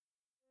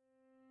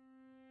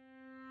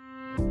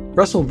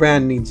Russell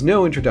Brand needs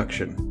no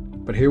introduction,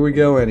 but here we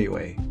go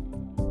anyway.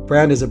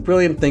 Brand is a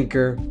brilliant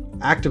thinker,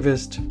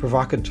 activist,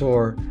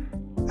 provocateur,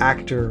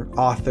 actor,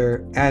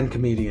 author, and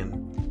comedian.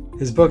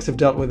 His books have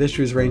dealt with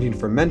issues ranging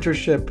from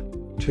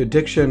mentorship to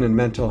addiction and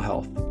mental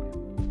health.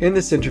 In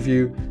this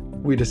interview,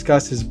 we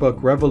discuss his book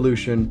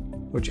Revolution,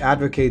 which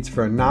advocates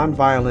for a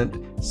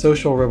non-violent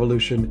social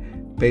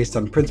revolution based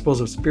on principles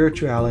of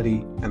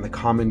spirituality and the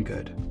common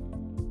good.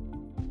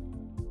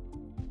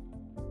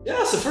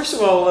 Yeah, so first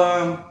of all,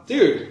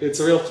 dude, it's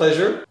a real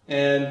pleasure,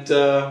 and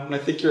I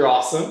think you're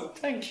awesome.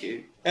 Thank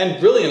you. And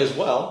brilliant as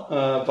well,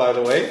 by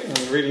the way.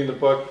 I'm reading the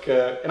book,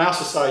 and I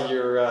also saw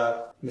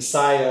your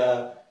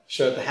Messiah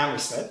show at the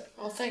Hammersmith.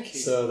 Oh, thank you.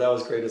 So that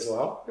was great as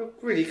well. You're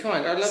really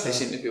kind. I love this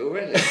interview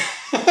already.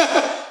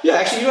 Yeah,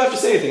 actually, you don't have to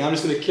say anything. I'm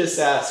just going to kiss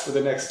ass for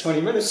the next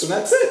 20 minutes, and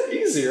that's it.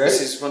 Easy, right?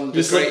 This is one of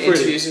the great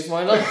interviews of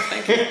my life.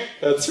 Thank you.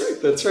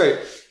 That's right.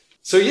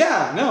 So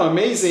yeah, no,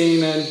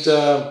 amazing, and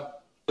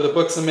the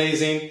book's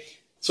amazing.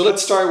 So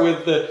let's start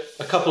with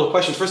a couple of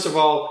questions. First of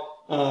all,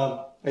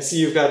 I see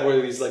you've got, what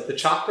are these, like the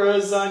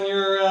chakras on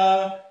your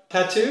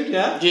tattooed,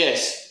 yeah?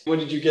 Yes. When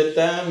did you get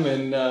them?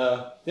 And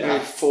Maybe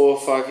 4 or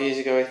 5 years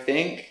ago, I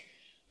think.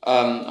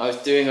 I was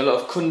doing a lot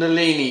of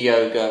Kundalini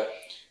yoga,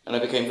 and I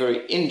became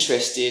very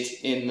interested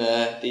in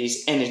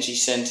these energy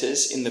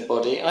centers in the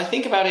body. And I was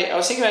thinking about it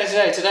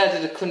today. Today I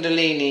did a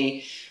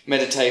Kundalini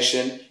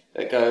meditation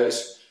that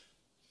goes.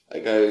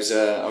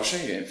 I'll show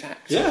you, in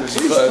fact. Yeah,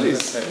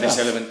 please. This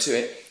element to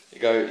it.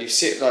 You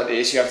sit like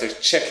this, you have to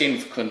check in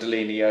for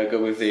Kundalini yoga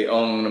with the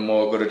Om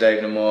Namo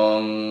Gurudev Namo,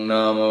 Om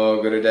Namo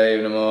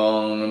Gurudev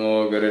Namo, Om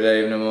Namo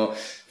Gurudev Namo.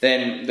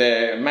 Then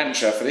the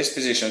mantra for this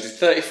position, I do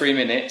 33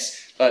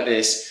 minutes like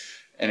this,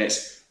 and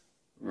it's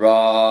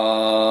Ramada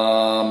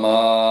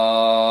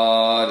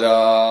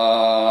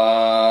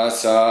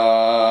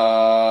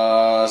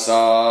Sa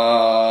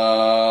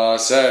Sa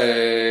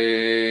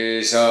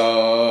Se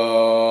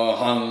So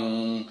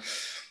Hum.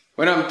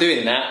 When I'm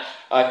doing that,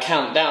 I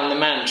count down the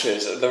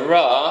mantras. The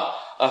Ra,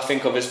 I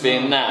think of as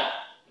being that.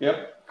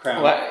 Yep,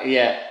 crown. Well,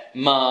 yeah.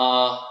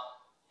 Ma,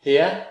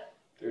 here.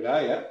 Third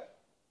eye, yeah.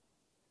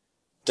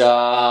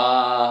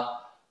 Da,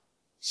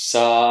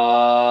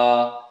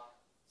 sa,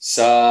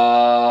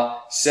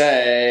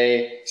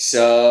 say,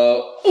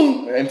 so.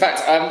 In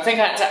fact, I think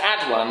I had to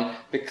add one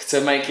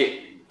to make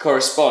it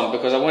correspond,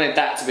 because I wanted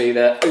that to be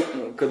the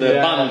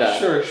banda.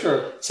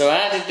 Sure. So I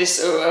added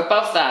this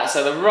above that.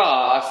 So the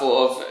Ra, I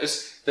thought of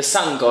as the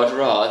sun god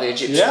Ra, the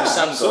Egyptian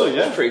sun god.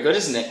 Yeah. Pretty good,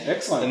 isn't it?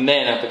 Excellent. And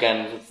then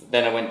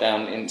I went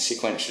down in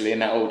sequentially in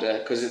that order,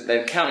 because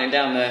then counting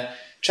down the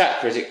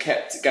chakras, it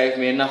gave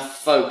me enough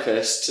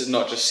focus to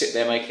not just sit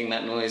there making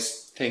that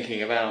noise,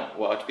 thinking about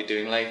what I'd be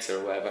doing later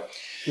or whatever.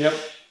 Yep.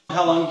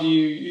 How long do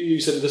you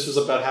said this was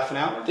about half an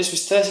hour? This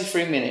was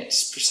 33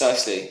 minutes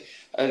precisely.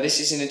 This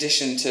is in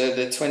addition to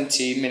the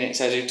 20 minutes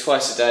I do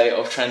twice a day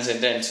of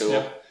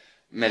transcendental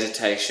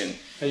meditation.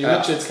 And you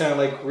mentioned it's kind of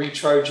like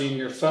recharging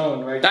your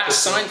phone, right?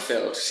 That's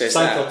Seinfeld says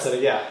that. Seinfeld said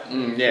it,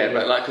 yeah.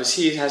 But because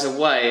he has a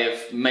way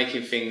of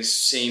making things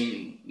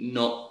seem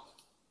not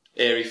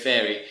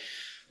airy-fairy.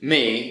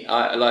 Me,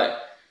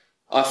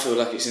 I feel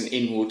like it's an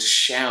inward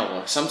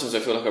shower. Sometimes I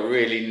feel like I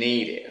really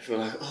need it. I feel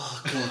like,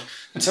 oh God.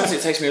 And sometimes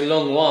it takes me a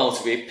long while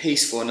to be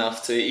peaceful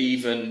enough to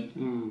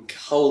even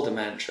hold a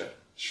mantra.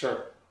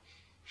 Sure.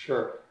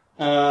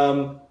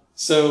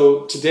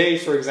 So today,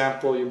 for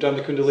example, you've done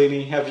the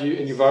Kundalini,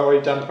 and you've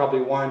already done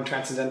probably one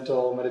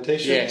transcendental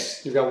meditation.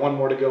 Yes. You've got one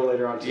more to go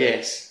later on today.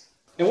 Yes.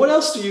 And what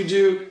else do you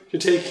do to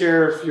take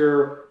care of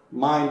your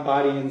mind,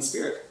 body, and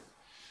spirit?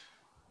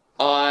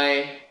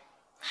 I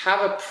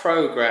have a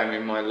program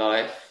in my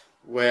life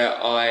where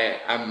I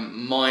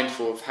am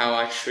mindful of how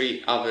I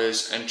treat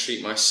others and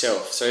treat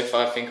myself. So if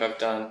I think I've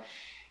done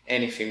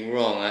anything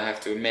wrong, I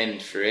have to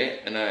amend for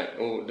it, and I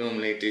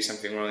normally do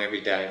something wrong every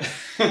day.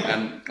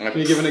 Can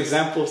you give an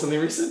example of something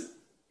recent?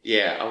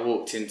 Yeah, I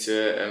walked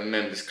into a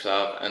members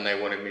club and they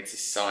wanted me to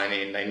sign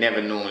in. They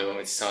never normally want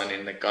me to sign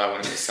in. The guy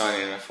wanted me to sign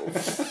in and I thought,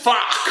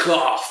 fuck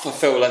off! I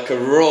felt like a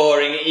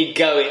roaring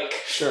egoic.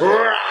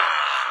 Sure.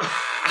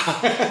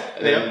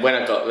 And then when I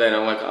woke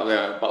up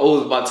there, but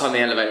by the time the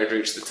elevator had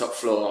reached the top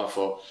floor, I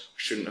thought, I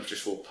shouldn't have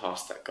just walked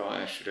past that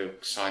guy, I should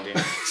have signed in.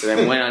 So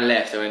then when I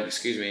left, I went,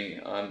 excuse me,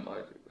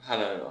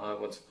 hello, I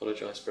want to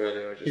apologise for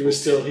earlier. She was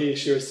still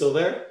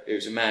there? It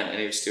was a man and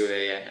he was still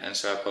there, yeah, and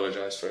so I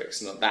apologise for it.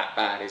 It's not that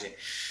bad, is it?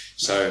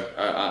 So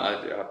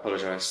I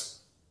apologise.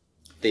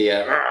 The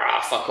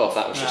fuck off,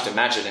 that was just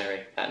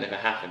imaginary. That never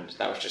happened.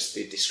 That was just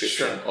the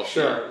description of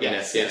the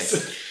inner feeling.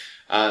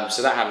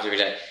 So that happens every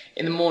day.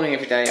 In the morning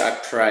every day I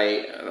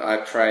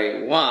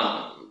pray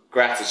 1,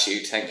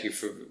 gratitude, thank you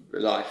for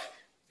life.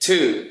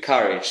 2,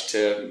 courage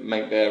to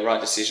make the right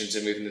decisions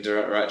and move in the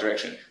right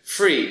direction.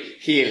 3,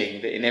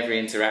 healing, that in every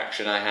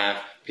interaction I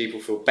have,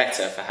 people feel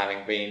better for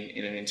having been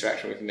in an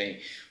interaction with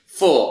me.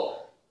 4,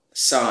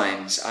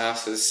 signs. I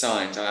ask for the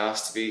signs. I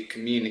ask to be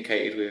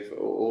communicated with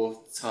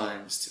all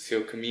times, to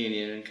feel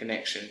communion and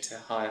connection to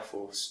higher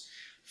force.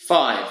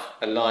 5,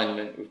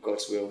 alignment with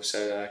God's will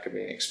so that I can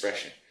be an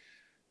expression.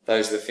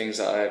 Those are the things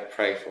that I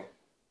pray for.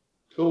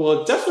 Cool.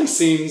 Well, it definitely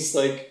seems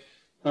like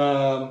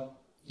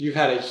you've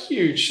had a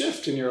huge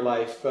shift in your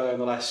life in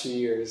the last few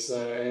years.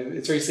 And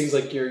it really seems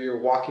like you're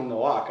walking the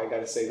walk. I got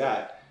to say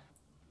that.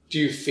 Do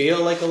you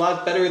feel like a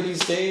lot better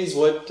these days?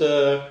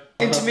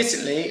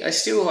 Intermittently, I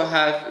still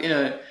have,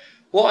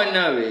 what I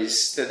know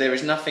is that there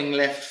is nothing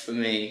left for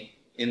me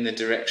in the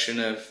direction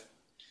of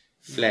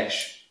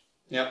flesh.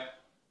 Yep.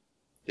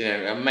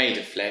 I'm made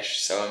of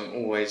flesh, so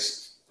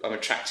I'm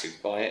attracted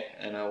by it,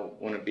 and I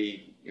want to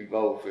be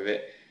involved with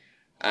it.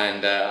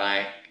 And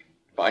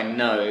but I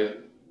know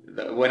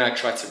that when I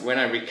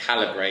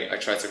recalibrate, I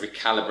try to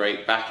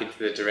recalibrate back into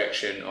the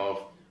direction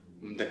of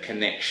the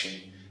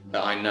connection.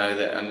 That I know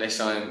that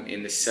unless I'm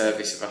in the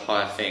service of a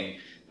higher thing,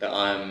 that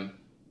I'm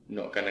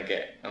not going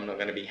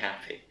to be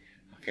happy.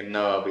 I can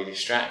know I'll be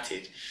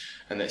distracted,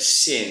 and that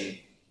sin.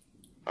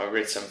 I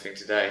read something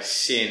today.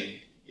 Sin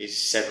is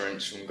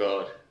severance from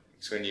God.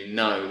 It's when you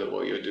know that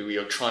what you're doing,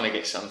 you're trying to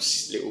get some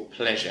little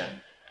pleasure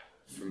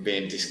from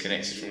being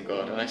disconnected from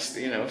God. And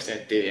obviously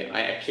I did it.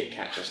 I ate a Kit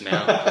Kat just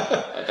now.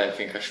 I don't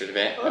think I should have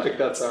ate. I think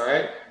that's all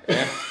right.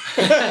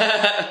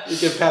 Yeah. You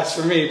get past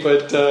for me,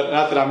 but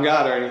not that I'm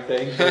God or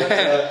anything.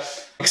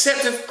 But,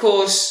 except, of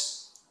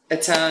course,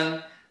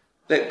 Atan,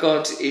 that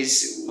God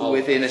is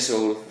within us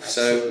all.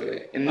 Absolutely.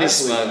 So in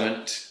this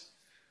moment,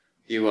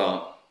 you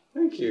are.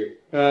 Thank you.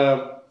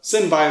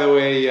 Sin, by the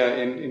way,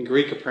 in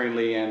Greek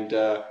apparently, and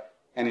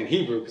in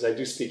Hebrew, because I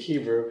do speak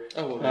Hebrew,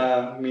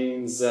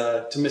 means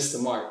to miss the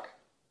mark.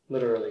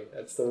 Literally,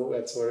 that's what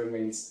it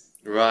means.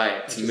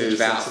 Right, to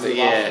move out of the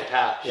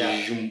path.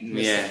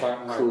 Yeah,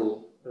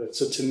 cool.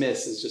 So to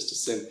miss is just a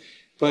sin.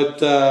 But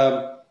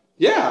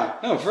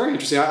very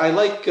interesting. I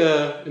like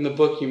in the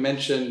book you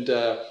mentioned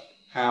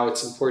how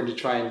it's important to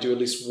try and do at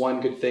least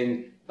one good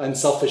thing,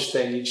 unselfish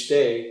thing each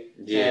day.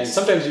 Yes. And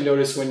sometimes you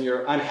notice when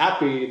you're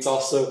unhappy, it's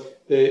also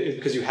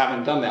because you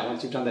haven't done that.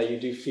 Once you've done that, you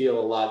do feel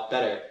a lot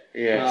better.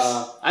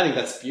 Yes. I think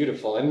that's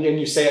beautiful. And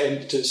you say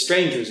it to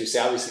strangers, you say,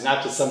 obviously,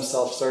 not to some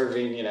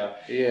self-serving,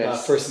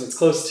 person that's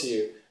close to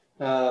you.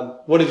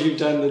 What have you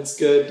done that's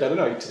good? I don't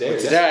know, today or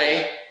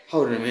today?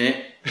 Hold on a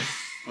minute.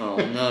 Oh,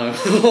 no.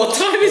 What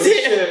time is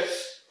it? Shit.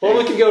 Well,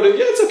 we can go to...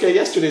 Yeah, it's okay.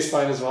 Yesterday's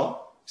fine as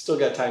well. Still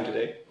got time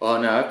today. Oh,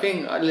 no. I've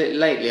been...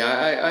 Lately,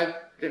 I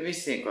let me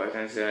think what I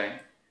can say.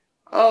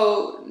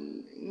 Oh,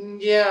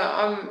 yeah,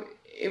 I'm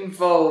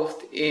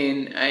involved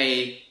in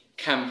a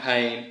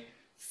campaign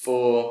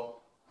for...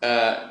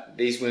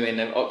 these women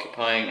are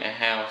occupying a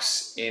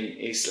house in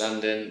East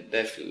London.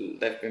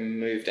 They've been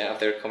moved out of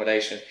their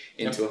accommodation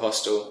into a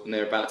hostel, and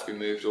they're about to be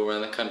moved all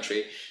around the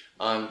country.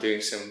 I'm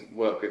doing some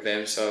work with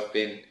them, so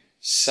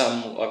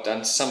I've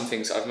done some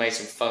things. I've made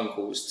some phone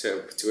calls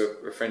to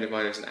a friend of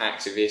mine who's an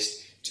activist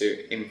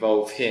to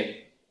involve him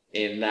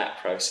in that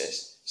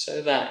process.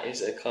 So that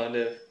is a kind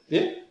of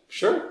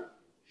sure.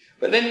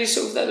 But then you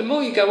the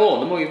more you go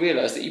on, the more you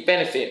realise that you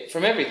benefit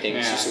from everything.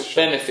 Yeah, so you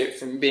benefit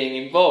from being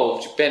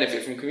involved, you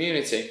benefit from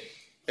community.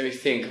 Let me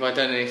think, have I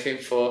done anything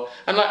for...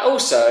 And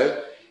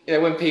also,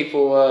 when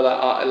people are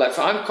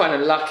I'm kind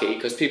of lucky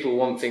because people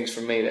want things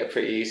from me that are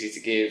pretty easy to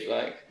give.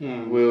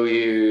 Will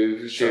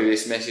you do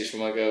this message for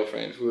my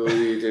girlfriend? Will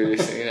you do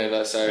this?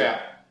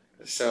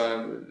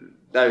 So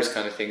those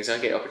kind of things. I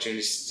get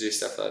opportunities to do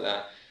stuff like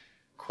that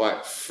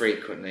quite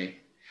frequently.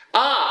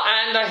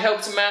 And I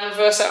helped a man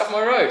reverse out of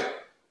my road.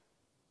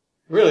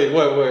 Really?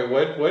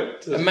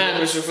 What? A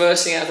man was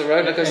reversing out of the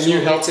road. And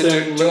you helped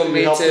him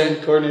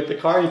coordinate the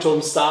car? You told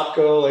him stop,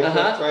 go,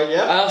 right?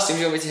 Yeah. I asked him,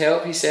 do you want me to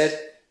help? He said,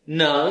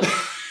 no.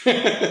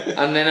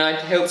 And then I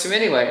helped him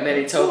anyway. And then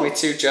he told me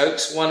 2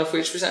 jokes, one of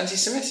which was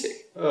anti-Semitic.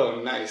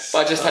 Oh, nice.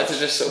 But I just had to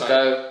just sort of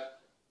go...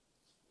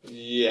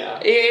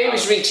 Yeah. He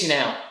was reaching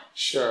out.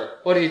 Sure.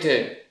 What do you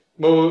do?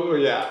 Well,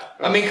 yeah.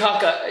 I mean,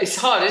 it's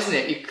hard, isn't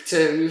it?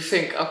 To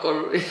think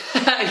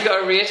you've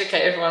got to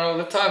re-educate everyone all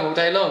the time, all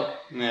day long.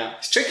 Yeah.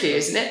 It's tricky,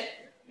 isn't it?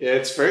 Yeah,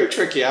 it's very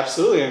tricky,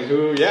 absolutely. And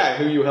who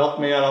you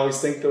help may not always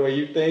think the way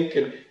you think,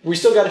 and we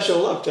still got to show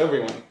love to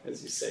everyone,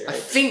 as you say, right? I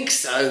think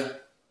so.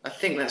 I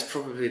think that's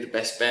probably the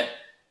best bet.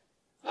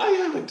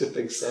 I like to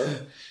think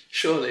so.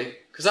 Surely.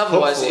 Because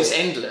otherwise it's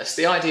endless.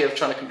 The idea of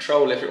trying to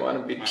control everyone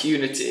and be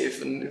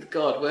punitive, and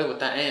God, where would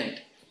that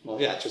end?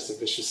 Well, yeah, it's just a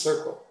vicious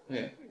circle.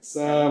 Yeah.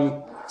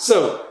 So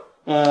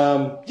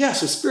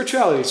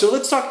spirituality. So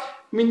let's talk.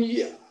 I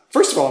mean,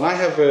 first of all, and I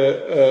have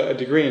a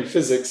degree in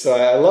physics, so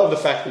I love the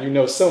fact that you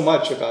know so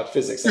much about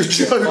physics. You're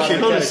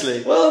joking,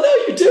 honestly. Well, no,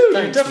 you do.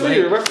 Thanks, you definitely.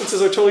 Your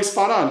references are totally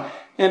spot on.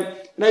 And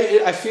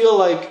I feel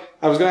like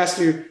I was going to ask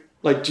you,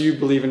 do you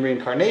believe in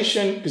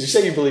reincarnation? Because you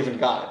say you believe in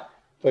God.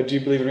 But do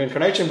you believe in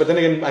reincarnation? But then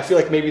again, I feel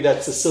like maybe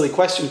that's a silly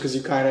question because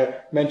you kind of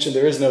mentioned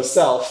there is no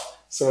self.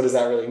 So what does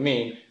that really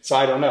mean? So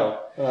I don't know.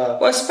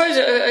 Well, I suppose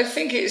I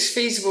think it's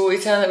feasible,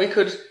 Ethan,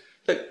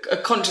 that a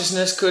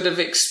consciousness could have,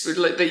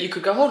 that you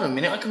could go, hold on a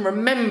minute, I can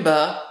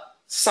remember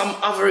some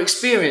other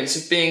experience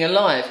of being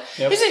alive.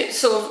 Yep. Is it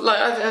sort of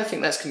I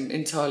think that's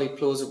entirely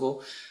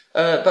plausible.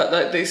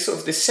 But the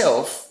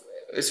self,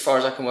 as far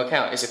as I can work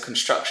out, is a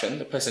construction.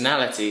 The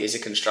personality is a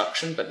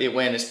construction, but the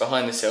awareness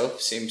behind the self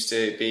seems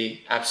to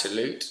be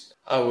absolute.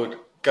 I would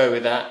go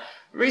with that.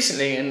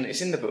 recently, and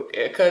it's in the book,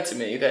 it occurred to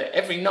me that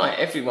every night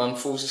everyone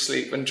falls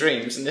asleep and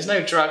dreams, and there's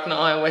no drug, not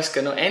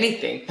ayahuasca, not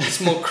anything. It's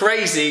more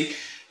crazy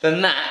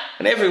than that,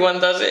 and everyone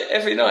does it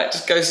every night.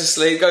 Just goes to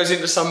sleep, goes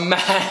into some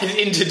mad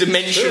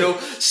interdimensional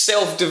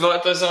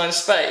self-designed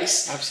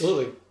space.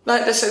 Absolutely.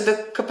 Like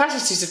the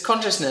capacities of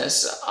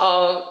consciousness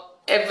are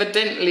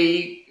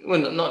evidently,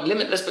 well, not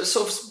limitless, but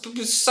sort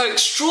of so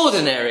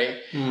extraordinary,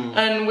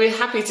 and we're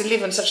happy to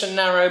live in such a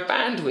narrow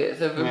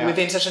bandwidth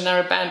within such a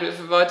narrow bandwidth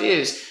of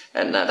ideas,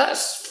 and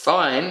that's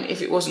fine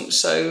if it wasn't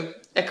so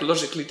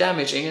ecologically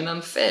damaging and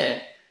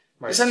unfair.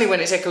 Right. It's only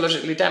when it's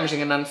ecologically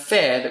damaging and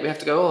unfair that we have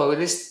to go,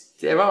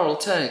 there are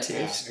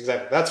alternatives. Yeah,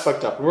 exactly. That's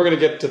fucked up. And we're going to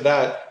get to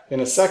that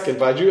in a second.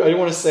 But I do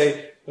want to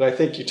say that I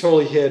think you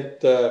totally hit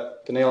the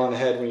nail on the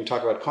head when you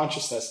talk about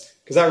consciousness,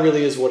 because that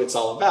really is what it's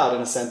all about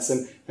in a sense.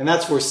 And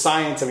that's where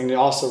science, I mean,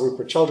 also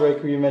Rupert Sheldrake,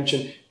 who you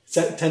mentioned,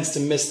 tends to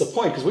miss the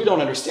point, because we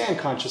don't understand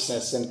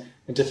consciousness. And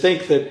to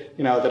think that,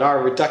 that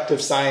our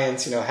reductive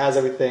science, has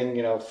everything,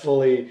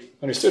 fully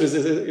understood is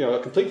a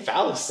complete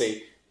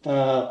fallacy.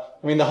 I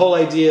mean, the whole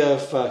idea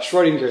of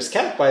Schrodinger's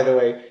cat, by the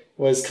way,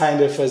 was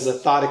kind of as a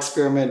thought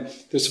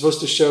experiment. They're supposed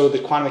to show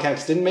that quantum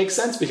mechanics didn't make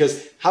sense,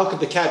 because how could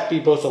the cat be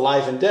both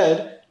alive and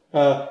dead?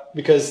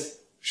 Because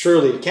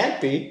surely it can't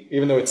be,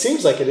 even though it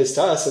seems like it is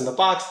to us in the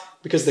box,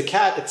 because the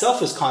cat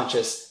itself is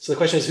conscious. So the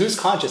question is, who's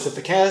conscious? If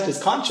the cat is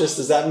conscious,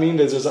 does that mean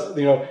that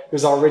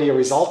there's already a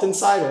result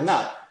inside or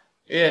not?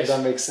 Yes. Does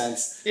that make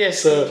sense?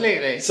 Yes,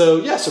 completely.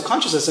 So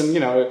consciousness, and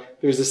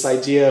there's this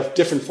idea of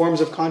different forms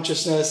of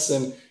consciousness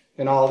and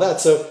all of that.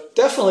 So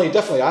definitely,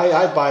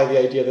 I buy the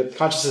idea that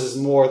consciousness is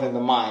more than the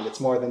mind. It's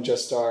more than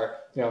just our,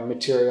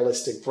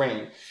 materialistic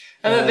brain.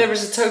 And that there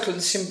is a total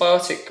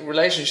symbiotic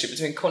relationship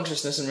between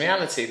consciousness and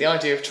reality. The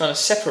idea of trying to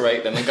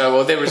separate them and go,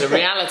 well, there was a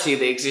reality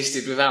that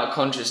existed without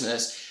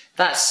consciousness.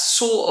 That's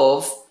sort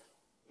of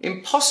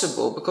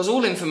impossible, because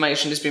all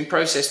information has been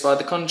processed by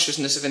the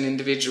consciousness of an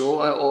individual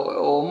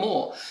or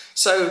more.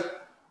 So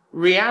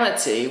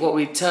reality, what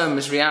we term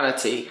as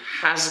reality,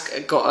 has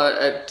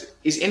got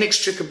is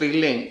inextricably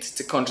linked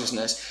to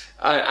consciousness,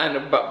 but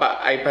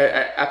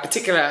a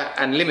particular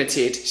and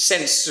limited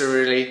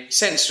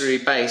sensory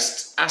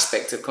based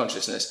aspect of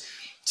consciousness.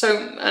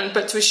 So,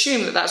 but to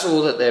assume that that's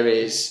all that there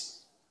is,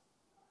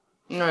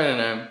 I don't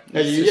know.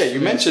 You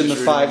mentioned the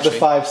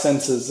five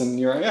senses, and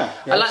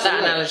I like that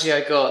analogy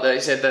I got, that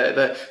it said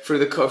that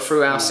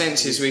through our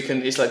senses we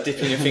can. It's like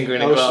dipping your finger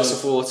in a glass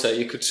of water.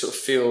 You could sort of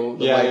feel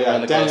the way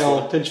around the glass.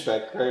 Daniel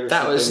Pinchbeck, right?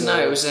 That was no.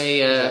 It was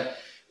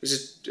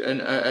an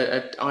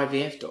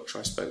IVF doctor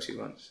I spoke to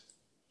once.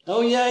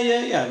 Oh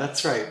yeah.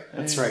 That's right.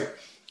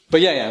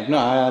 But no,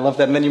 I love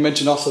that. And then you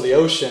mentioned also the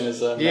ocean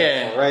as a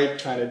metaphor, right?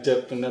 Trying to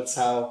dip, and that's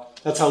how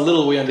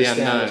little we understand.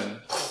 The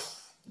unknown.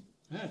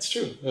 Yeah, it's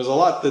true. There's a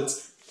lot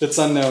that's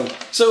unknown.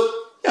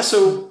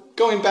 So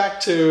going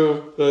back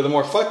to the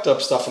more fucked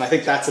up stuff, and I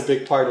think that's a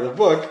big part of the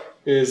book,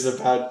 is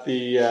about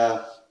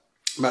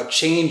about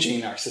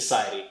changing our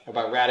society,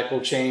 about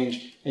radical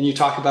change. And you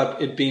talk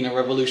about it being a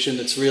revolution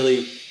that's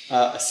really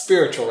a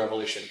spiritual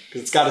revolution,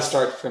 because it's got to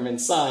start from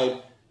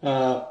inside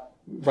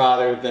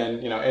rather than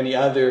any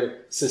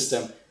other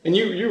system. And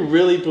you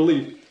really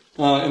believe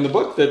in the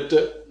book that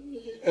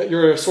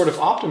you're a sort of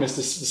optimist,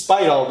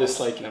 despite all this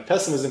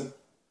pessimism,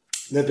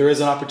 that there is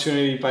an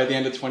opportunity by the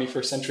end of the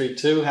 21st century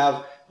to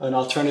have an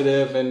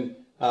alternative and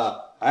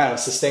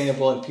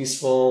sustainable and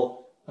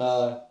peaceful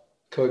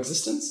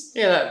coexistence.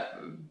 Yeah,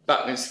 that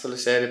Buckminster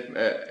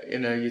said,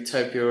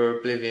 utopia or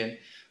oblivion.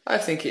 I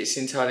think it's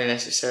entirely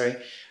necessary.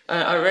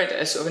 I read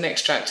a sort of an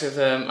extract of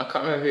I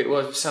can't remember who it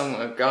was,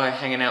 a guy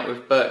hanging out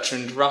with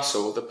Bertrand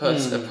Russell, the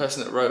person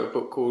that wrote a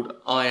book called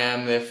 "I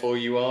Am Therefore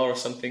You Are" or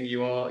something.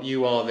 You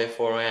are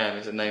Therefore I Am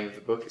is the name of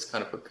the book. It's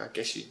kind of a book I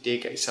guess you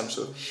dig. It's some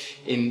sort of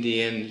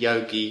Indian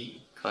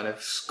yogi kind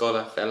of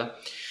scholar fella,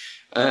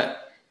 and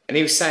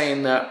he was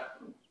saying that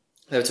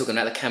they were talking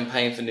about the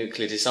campaign for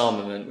nuclear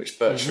disarmament, which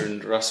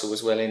Bertrand Russell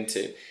was well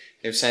into.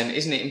 They were saying,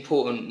 isn't it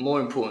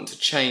more important to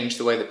change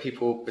the way that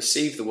people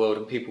perceive the world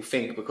and people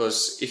think?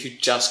 Because if you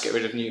just get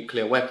rid of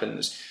nuclear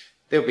weapons,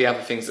 there'll be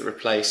other things that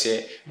replace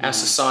it. Our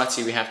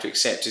society, we have to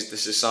accept, is the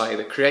society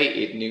that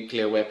created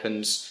nuclear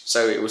weapons.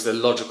 So it was the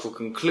logical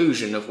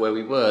conclusion of where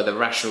we were. The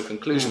rational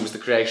conclusion was the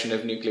creation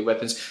of nuclear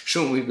weapons.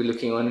 Shouldn't we be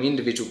looking on an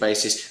individual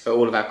basis at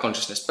all of our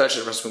consciousness?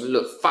 Bertrand Russell went,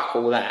 look, fuck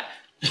all that.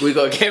 We've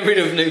got to get rid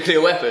of nuclear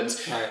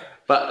weapons. Right.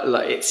 But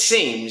it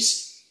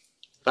seems...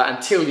 But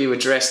until you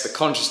address the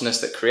consciousness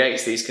that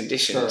creates these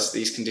conditions,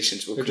 these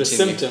conditions will continue. They're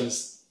just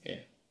symptoms.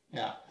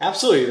 Yeah,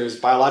 absolutely. There's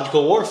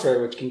biological warfare,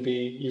 which can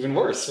be even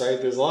worse,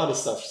 right? There's a lot of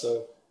stuff.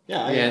 So,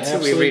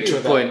 until we reach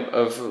a point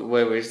of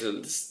where we're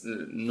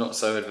not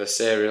so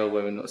adversarial,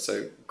 where we're not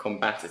so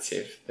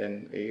combative,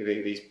 then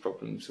these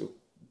problems will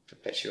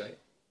perpetuate.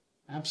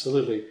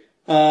 Absolutely.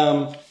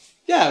 It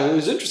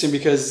was interesting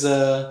because...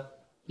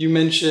 you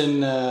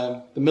mentioned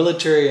the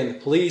military and the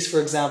police,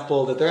 for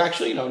example, that they're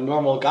actually,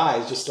 normal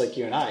guys, just like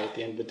you and I at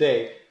the end of the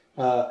day.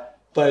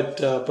 But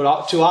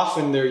too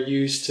often they're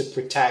used to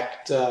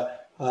protect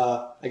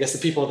I guess, the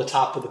people at the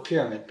top of the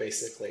pyramid,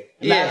 basically.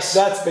 And Yes.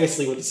 that's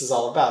basically what this is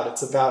all about.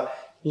 It's about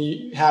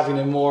having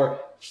a more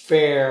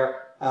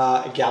fair,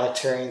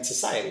 egalitarian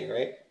society,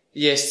 right?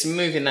 Yes, to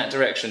move in that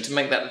direction, to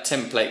make that the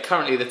template.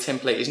 Currently, the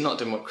template is not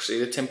democracy.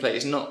 The template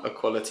is not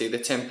equality. The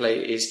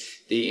template is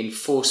the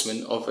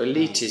enforcement of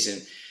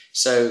elitism.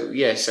 So,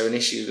 so an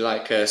issue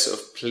like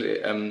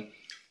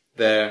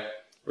the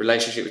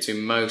relationship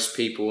between most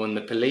people and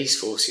the police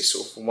force is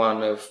sort of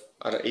one of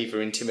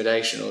either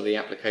intimidation or the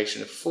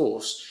application of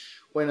force.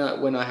 When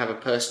I have a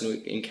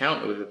personal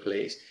encounter with the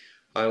police,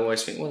 I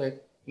always think, well, they're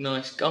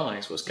nice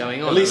guys. What's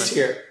going on? At least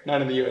here,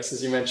 not in the US,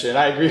 as you mentioned.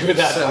 I agree with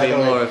that.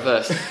 Certainly more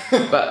reverse.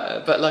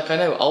 but like I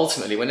know,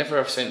 ultimately, whenever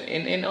I've spent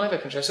in either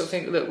country, I sort of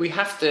think, look, we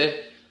have to.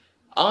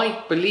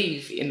 I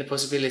believe in the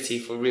possibility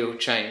for real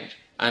change,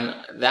 and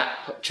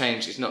that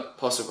change is not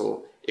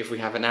possible if we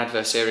have an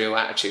adversarial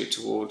attitude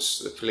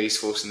towards the police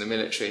force and the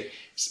military.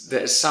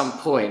 That at some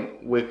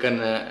point we're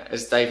gonna,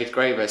 as David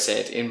Graeber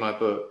said in my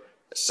book,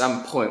 at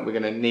some point we're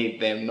gonna need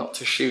them not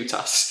to shoot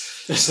us.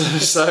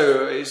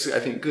 So it's, I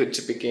think, good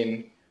to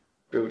begin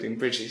building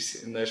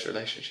bridges in those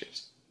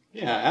relationships.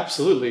 Yeah,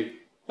 absolutely.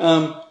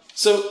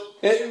 So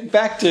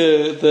back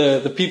to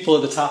the people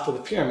at the top of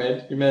the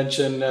pyramid. You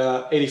mentioned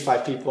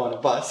 85 people on a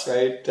bus,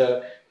 right?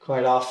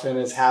 Quite often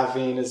as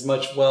having as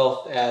much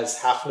wealth as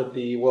half of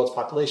the world's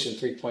population,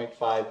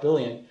 3.5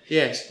 billion.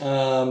 Yes.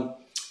 And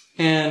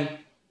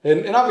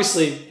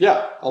obviously,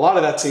 yeah, a lot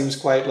of that seems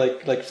quite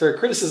like fair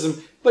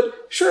criticism. But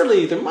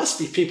surely there must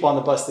be people on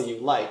the bus that you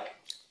like,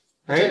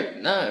 right?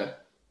 No.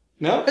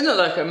 No? It's not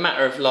like a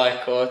matter of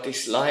like or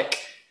dislike.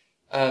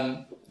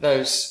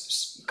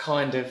 Those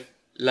kind of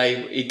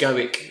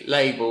egoic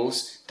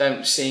labels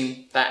don't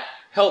seem that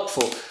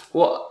helpful.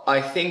 What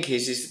I think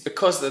is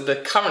because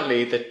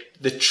currently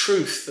the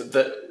truth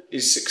that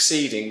is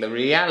succeeding, the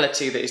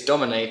reality that is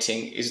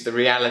dominating is the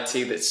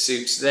reality that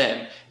suits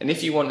them. And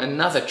if you want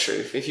another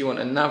truth, if you want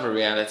another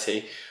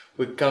reality,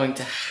 we're going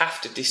to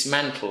have to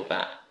dismantle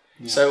that.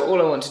 Yeah. So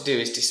all I want to do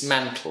is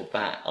dismantle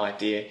that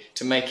idea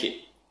to make it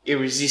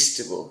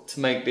irresistible, to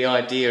make the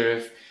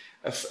idea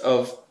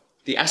of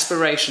the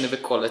aspiration of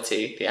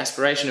equality, the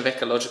aspiration of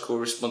ecological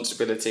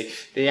responsibility,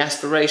 the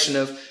aspiration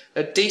of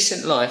a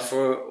decent life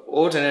for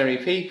ordinary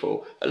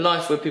people, a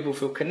life where people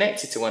feel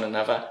connected to one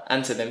another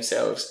and to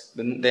themselves,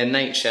 their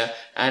nature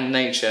and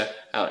nature,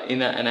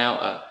 inner and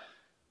outer.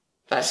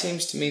 That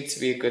seems to me to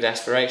be a good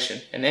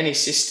aspiration. And any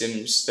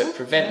systems that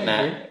prevent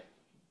that,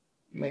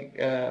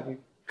 we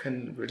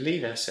can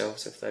relieve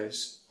ourselves of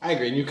those. I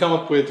agree. And you come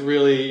up with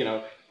really,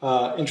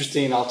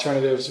 interesting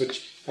alternatives,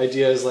 which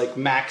ideas like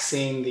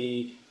maxing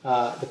the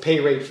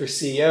pay rate for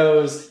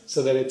CEOs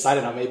so that it's,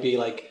 maybe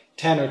like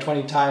 10 or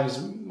 20 times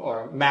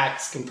or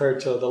max compared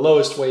to the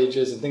lowest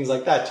wages and things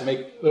like that to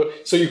make,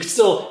 so you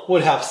still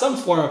would have some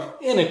form of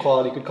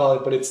inequality, you could call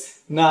it, but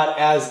it's not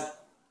as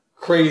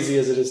crazy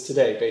as it is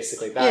today,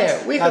 basically.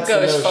 We could go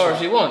as far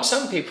as you want.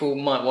 Some people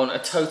might want a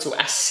total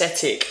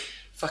ascetic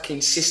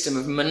fucking system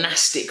of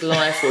monastic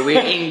life where we're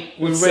wearing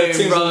robes.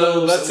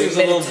 That seems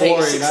a little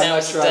boring.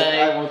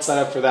 I won't sign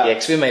up for that. Yeah,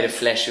 because we're made of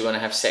flesh. We want to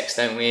have sex,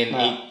 don't we? And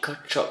eat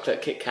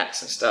chocolate Kit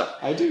Kats and stuff.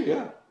 I do,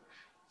 yeah.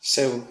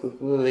 So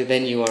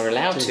then you are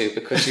allowed to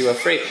because you are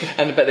free.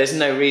 But there's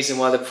no reason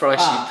why the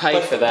price you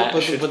pay for that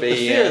should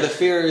be. The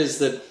fear is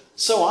that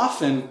so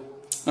often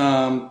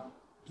that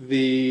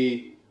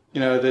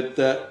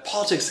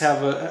politics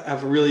have a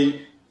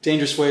really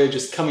dangerous way of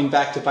just coming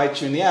back to bite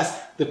you in the ass.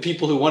 The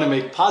people who want to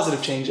make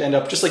positive change end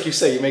up, just like you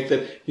say,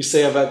 you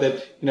say about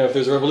that, if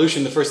there's a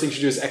revolution, the first thing you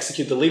should do is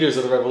execute the leaders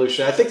of the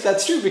revolution. I think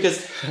that's true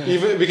because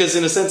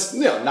in a sense,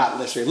 not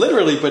necessarily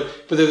literally,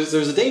 but there's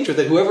a danger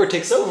that whoever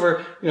takes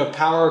over,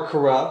 power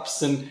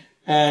corrupts and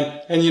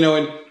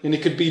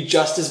it could be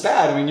just as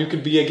bad. I mean, you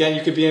could be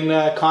in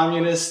the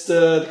Communist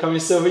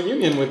Soviet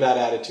Union with that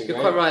attitude. You're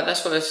quite right.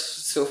 That's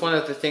sort of one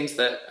of the things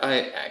that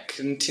I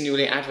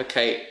continually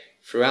advocate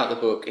throughout the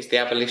book is the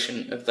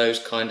abolition of those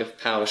kind of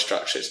power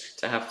structures,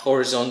 to have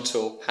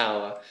horizontal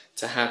power,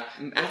 to have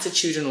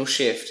attitudinal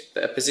shift,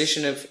 that a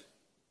position of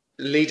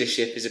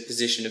leadership is a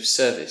position of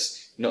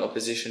service, not a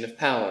position of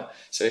power.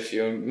 So if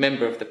you're a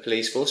member of the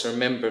police force or a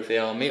member of the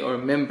army or a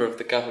member of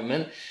the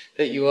government,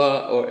 that you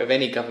are, or of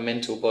any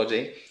governmental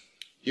body,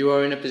 you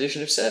are in a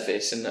position of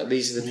service, and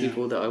these are the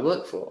people that I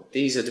work for.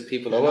 These are the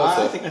people I work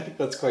for. I think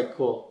that's quite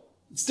cool.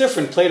 It's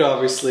different. Plato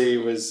obviously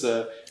was...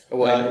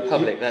 in the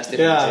Republic, that's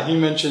different. Yeah, he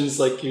mentions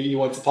he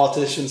wants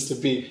politicians to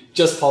be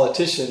just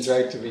politicians,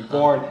 right? To be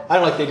born. I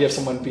don't like the idea of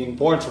someone being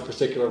born for a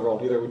particular role,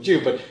 neither would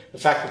you, but the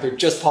fact that they're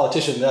just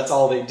politicians, that's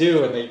all they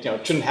do, and they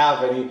shouldn't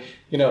have any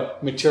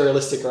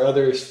materialistic or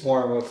other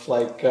form of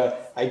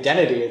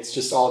identity. It's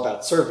just all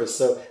about service.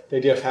 So the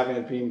idea of having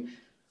it being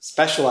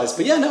specialized.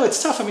 But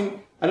it's tough. I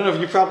mean, I don't know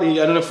if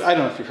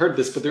you've heard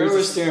this, but there is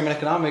a theorem in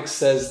economics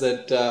says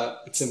that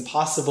it's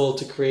impossible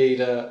to create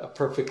a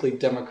perfectly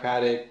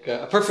democratic,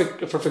 a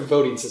perfect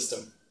voting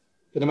system.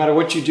 That no matter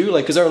what you do,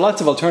 because there are lots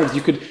of alternatives.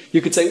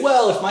 You could say,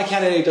 well, if my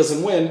candidate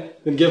doesn't win,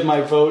 then give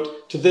my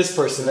vote to this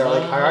person. They're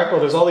hierarchical.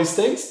 There's all these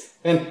things,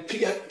 And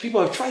people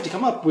have tried to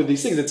come up with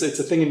these things. It's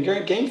a thing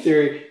in game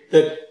theory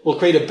that will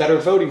create a better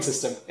voting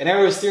system. And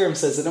Arrow's theorem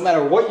says that no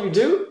matter what you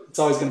do, it's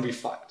always going to be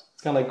fucked.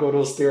 It's kind of like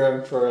Gödel's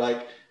theorem for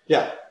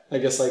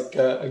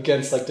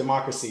against like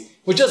democracy,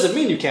 which doesn't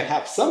mean you can't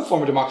have some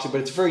form of democracy,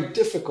 but it's very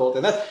difficult.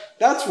 And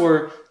that's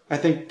where I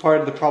think part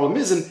of the problem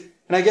is.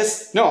 And I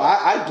guess, no,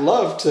 I'd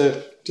love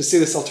to see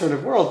this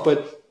alternative world,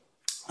 but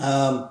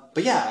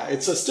yeah,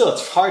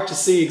 it's hard to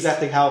see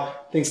exactly how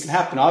things can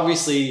happen.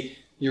 Obviously,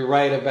 you're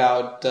right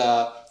about,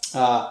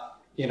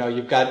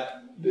 you've got,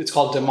 it's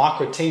called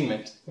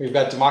democratainment. We've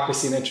got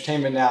democracy and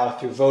entertainment now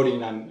through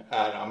voting on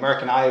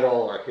American Idol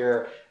or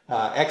here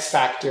X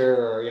Factor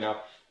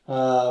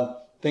or,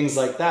 things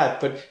like that.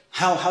 But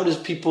how does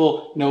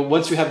people,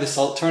 once we have this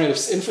alternative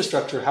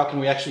infrastructure, how can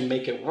we actually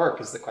make it work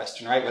is the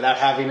question, right? Without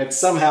having it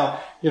somehow,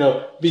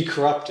 be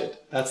corrupted.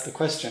 That's the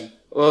question.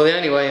 Well, the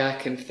only way I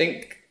can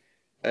think,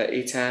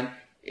 Eitan,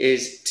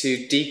 is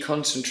to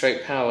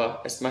deconcentrate power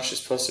as much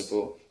as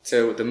possible.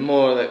 So the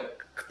more that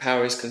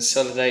power is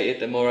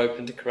consolidated, the more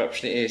open to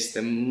corruption it is.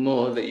 The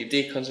more that you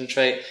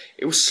deconcentrate,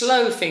 it will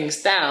slow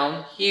things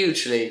down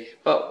hugely.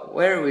 But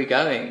where are we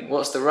going?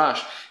 What's the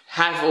rush?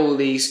 Have all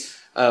these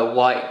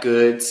white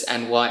goods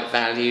and white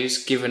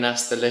values given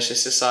us the leisure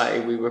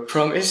society we were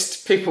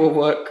promised? People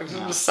work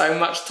so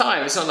much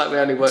time. It's not like we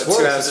only work 2 hours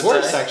a day. It's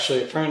worse,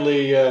 actually.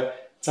 Apparently, it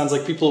sounds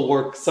like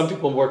some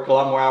people work a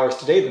lot more hours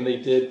today than they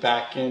did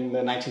back in the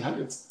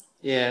 1900s.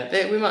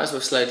 Yeah, we might as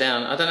well slow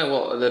down. I don't know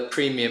what the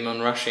premium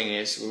on rushing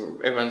is.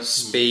 Everyone's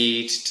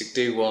speed to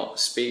do what?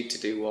 Speed to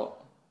do what?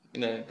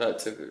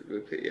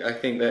 I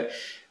think that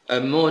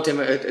more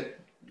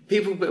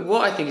people. But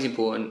what I think is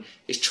important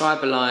is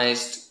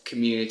tribalized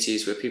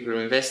communities where people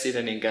are invested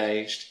and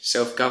engaged,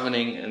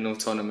 self-governing and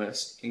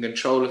autonomous, in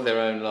control of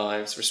their own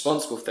lives,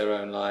 responsible for their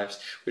own lives,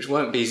 which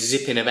won't be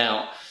zipping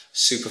about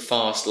super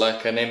fast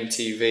like an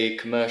MTV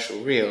commercial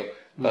reel.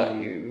 But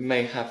you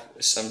may have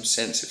some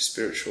sense of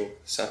spiritual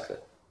succor.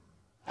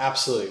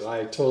 Absolutely.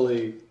 I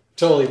totally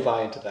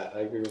buy into that. I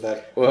agree with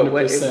that 100%.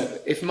 Well,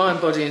 if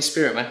Mind, Body and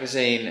Spirit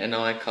magazine and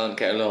I can't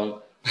get along,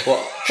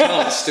 what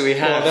chance do we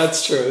have? Well,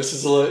 that's true.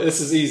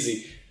 This is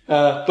easy.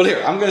 But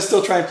here, I'm going to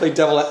still try and play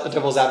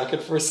devil's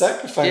advocate for a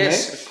sec, if I may.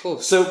 Yes, of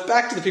course. So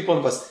back to the people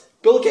on the bus.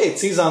 Bill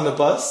Gates, he's on the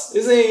bus.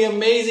 Isn't he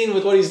amazing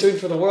with what he's doing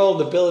for the world?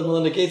 The Bill and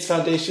Melinda Gates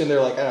Foundation,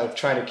 they're like,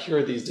 trying to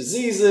cure these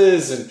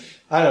diseases and,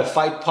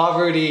 fight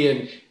poverty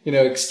and,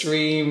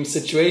 extreme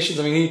situations.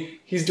 I mean,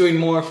 he's doing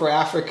more for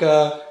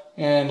Africa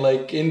and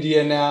like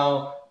India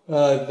now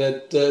than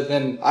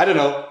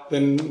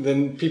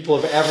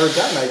people have ever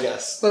done, I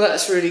guess. Well,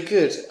 that's really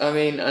good. I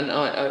mean, and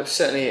I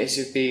certainly it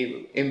would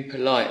be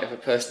impolite of a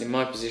person in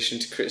my position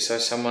to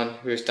criticise someone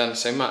who has done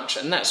so much.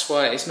 And that's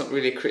why it's not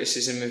really a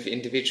criticism of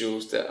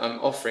individuals that I'm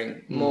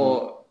offering.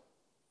 More,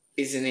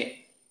 isn't it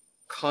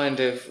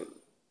kind of,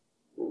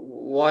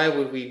 why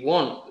would we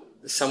want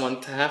someone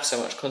to have so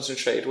much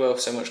concentrated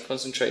wealth, so much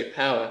concentrated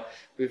power?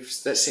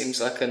 That seems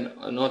like an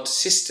odd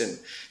system.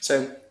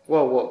 So,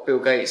 what Bill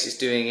Gates is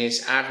doing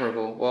is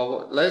admirable, while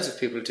what loads of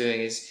people are doing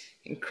is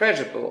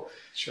incredible.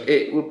 Sure.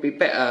 It would be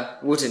better,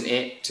 wouldn't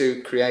it,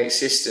 to create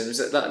systems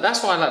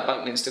that's why I like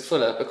Buckminster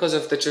Fuller, because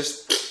of the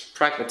just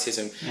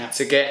pragmatism,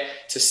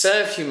 to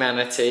serve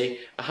humanity,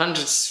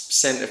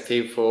 100% of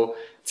people,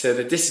 to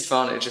the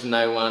disadvantage of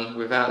no one,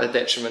 without the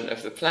detriment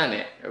of the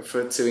planet,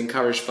 to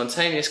encourage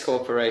spontaneous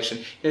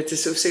cooperation, to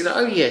sort of see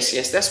that,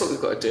 yes, that's what we've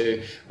got to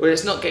do. Well,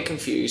 let's not get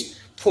confused.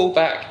 Pull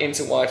back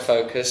into wide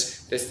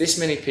focus. There's this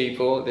many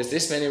people, there's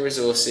this many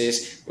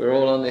resources, we're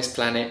all on this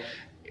planet.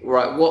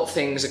 Right, what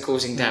things are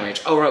causing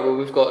damage? Oh, right, well,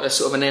 we've got a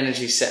sort of an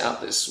energy setup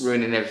that's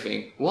ruining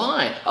everything.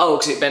 Why? Oh,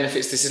 because it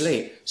benefits this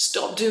elite.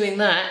 Stop doing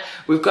that.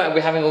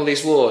 We're having all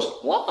these wars.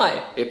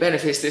 Why? It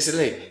benefits this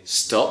elite.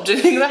 Stop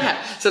doing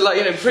that. So,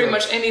 pretty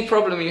much any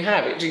problem you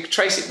have, you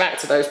trace it back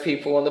to those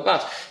people on the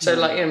bus. So,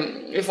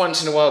 if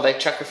once in a while they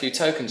chuck a few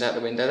tokens out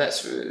the window,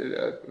 that's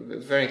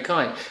very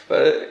kind.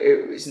 But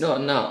it's not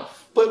enough.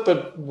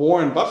 But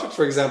Warren Buffett,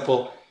 for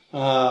example,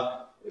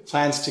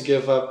 plans to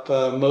give up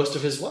most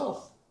of his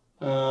wealth.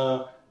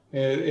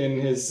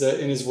 In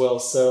his will,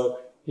 so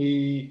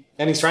he's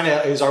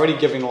already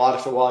giving a lot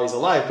of it while he's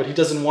alive, but he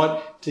doesn't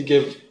want to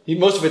give.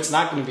 Most of it's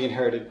not going to be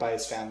inherited by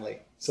his family.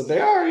 So they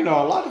are, a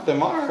lot of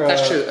them are.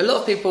 That's true. A lot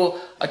of people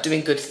are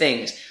doing good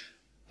things.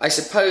 I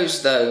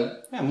suppose,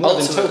 though, more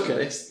than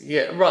tokens.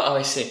 Yeah, right. Oh,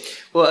 I see.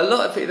 Well, a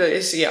lot of people.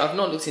 I've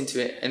not looked into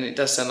it, and it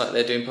does sound like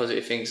they're doing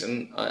positive things,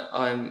 and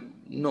I'm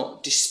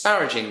not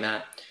disparaging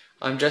that.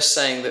 I'm just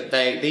saying that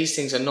these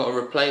things are not a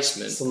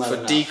replacement for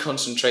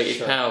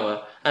deconcentrated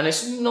power. And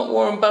it's not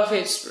Warren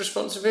Buffett's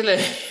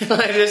responsibility.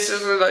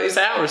 It's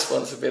our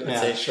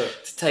responsibility to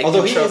take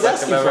Although control. He is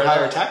asking for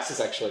higher taxes,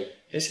 actually.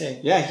 Is he?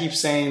 Yeah, he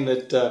keeps saying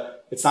that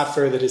it's not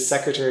fair that his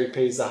secretary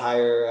pays a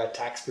higher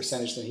tax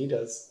percentage than he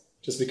does,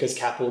 just because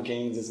capital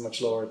gains is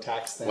much lower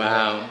tax than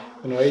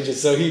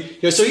wages. So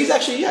he's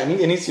actually,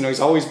 and he's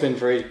always been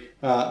very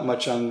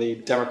much on the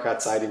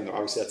Democrat side, even though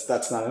obviously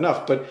that's not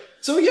enough. But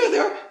so yeah,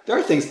 there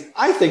are things.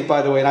 I think,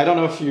 by the way, and I don't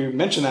know if you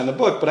mentioned that in the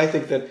book, but I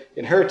think that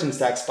inheritance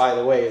tax, by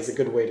the way, is a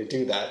good way to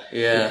do that.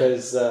 Yeah.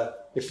 Because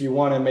if you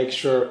want to make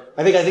sure,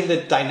 I think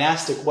that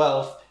dynastic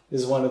wealth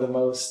is one of the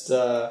most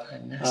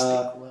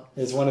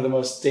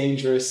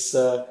dangerous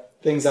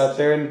things out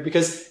there, and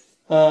because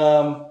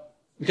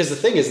the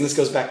thing is, and this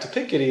goes back to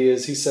Piketty,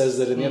 is he says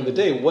that at the end of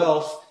the day,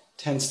 wealth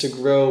tends to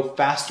grow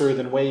faster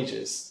than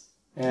wages,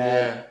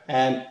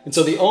 and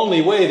so the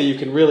only way that you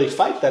can really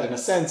fight that, in a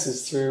sense,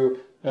 is through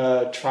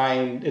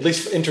trying, at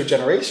least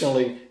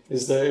intergenerationally,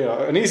 is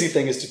an easy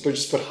thing is to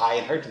just put high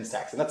inheritance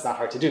tax, and that's not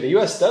hard to do. The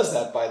U.S. does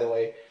that, by the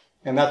way.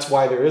 And that's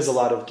why there is a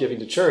lot of giving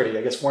to charity.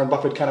 I guess Warren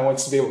Buffett kind of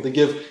wants to be able to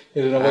give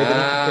it in a way that he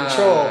can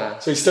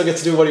control, so he still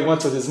gets to do what he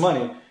wants with his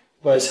money.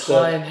 But it's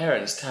high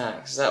inheritance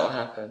tax. Is that what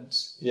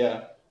happens?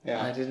 Yeah.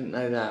 I didn't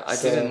know that.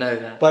 Didn't know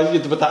that. But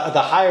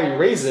the higher you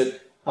raise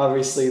it,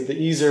 obviously, the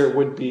easier it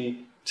would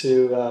be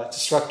to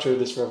structure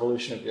this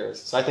revolution of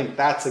yours. So I think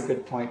that's a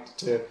good point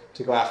to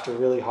go after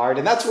really hard.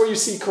 And that's where you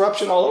see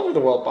corruption all over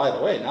the world, by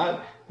the way,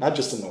 not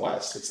just in the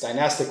West. It's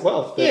dynastic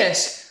wealth.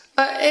 Yes.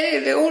 All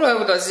I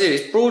would like to do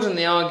is broaden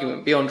the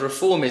argument beyond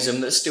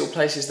reformism that still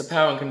places the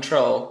power and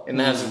control in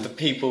the hands of the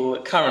people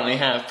that currently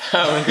have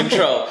power and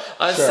control.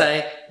 I'd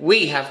say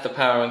we have the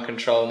power and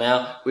control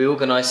now. We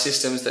organise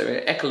systems that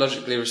are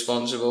ecologically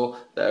responsible,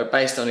 that are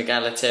based on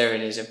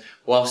egalitarianism,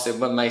 whilst there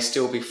may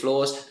still be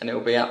flaws, and it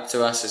will be up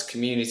to us as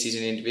communities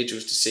and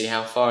individuals to see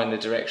how far in the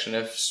direction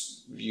of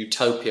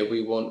utopia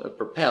we want to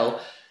propel.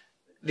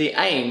 The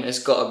aim has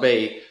got to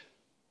be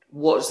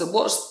what's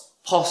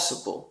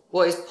possible.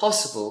 What is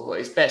possible? What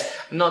is best?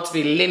 Not to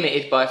be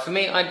limited by. For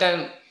me, I'm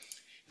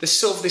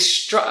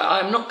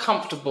not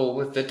comfortable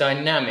with the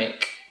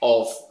dynamic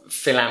of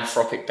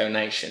philanthropic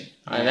donation.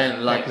 I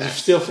don't like that. You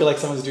still feel like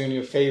someone's doing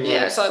you a favour.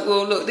 Yeah, it's like,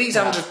 well, look, these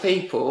 100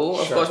 people,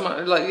 of course,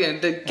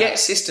 get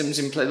systems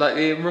in place,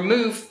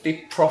 remove the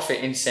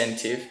profit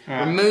incentive,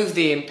 remove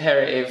the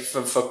imperative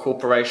for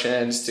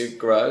corporations to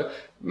grow,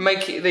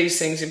 make these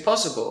things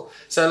impossible.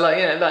 So,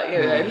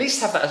 at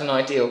least have that as an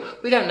ideal.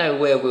 We don't know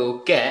where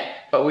we'll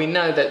get, but we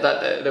know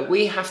that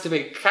we have to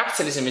be.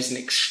 Capitalism is an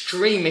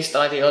extremist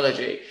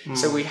ideology,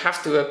 so we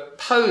have to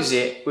oppose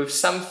it with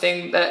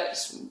something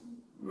that's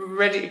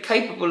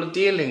capable of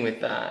dealing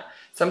with that.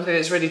 Something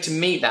that's ready to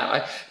meet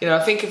that. I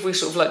think if we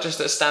sort of just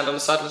stand on the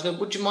sidelines and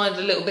go, would you mind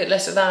a little bit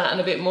less of that and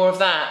a bit more of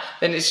that?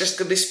 Then it's just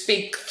this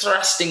big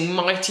thrusting,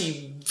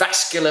 mighty,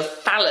 vascular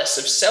phallus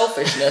of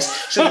selfishness.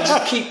 So they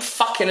just keep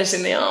fucking us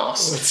in the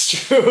arse.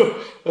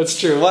 That's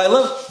true. Well, I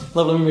love.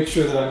 Let me make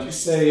sure that you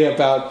say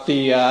about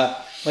the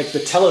the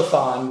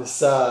telethon,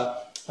 this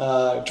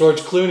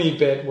George Clooney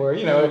bit where,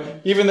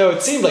 even though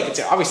it seemed like it's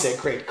obviously a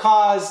great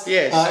cause,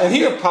 and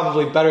here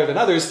probably better than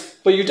others,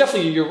 but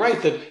you're right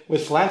that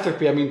with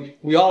philanthropy, I mean,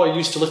 we all are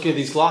used to looking at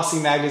these glossy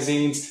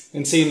magazines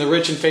and seeing the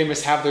rich and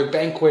famous have their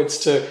banquets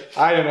to,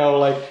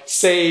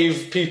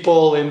 save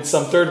people in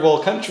some third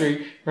world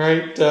country,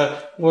 right?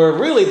 Where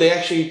really they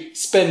actually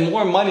spend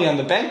more money on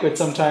the banquet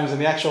sometimes than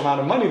the actual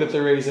amount of money that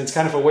they're raising. It's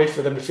kind of a way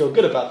for them to feel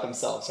good about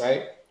themselves,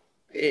 right?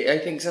 I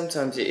think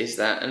sometimes it is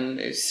that, and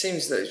it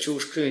seems that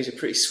George Clooney's a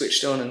pretty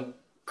switched on and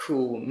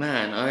cool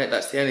man.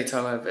 That's the only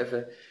time I've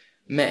ever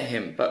met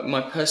him, but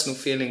my personal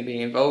feeling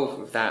being involved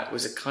with that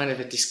was a kind of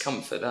a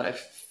discomfort that I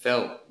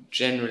felt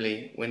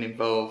generally when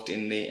involved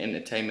in the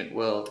entertainment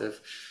world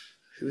of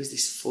who is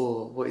this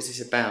for, what is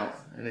this about,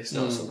 and it's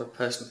not sort of a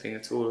personal thing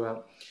at all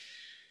about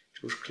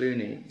George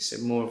Clooney. It's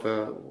more of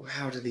a,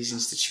 how do these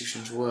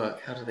institutions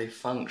work, how do they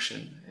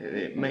function?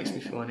 It makes me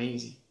feel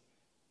uneasy.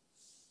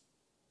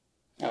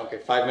 Okay,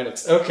 5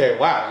 minutes. Okay,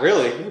 wow,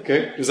 really?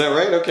 Okay, is that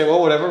right? Okay, well,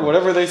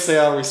 whatever they say,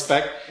 I'll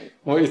respect.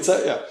 Well,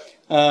 So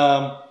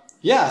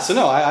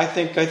no, I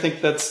think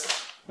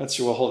that's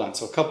true. Well, hold on.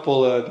 So a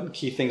couple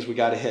key things we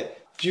got to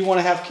hit. Do you want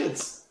to have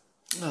kids?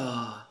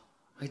 I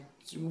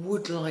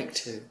would like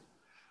to.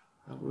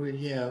 I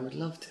would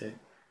love to.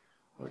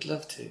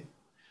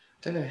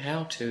 I don't know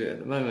how to at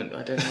the moment.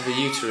 I don't have a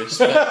uterus.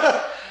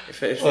 But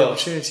if the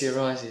opportunity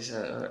arises,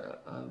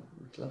 I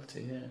would love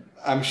to. Yeah.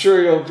 I'm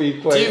sure you'll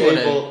be quite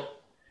able.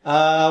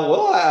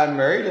 I'm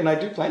married and I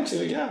do plan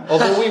to, yeah.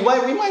 Although we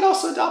might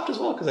also adopt as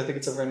well, because I think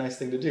it's a very nice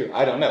thing to do.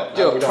 I don't know.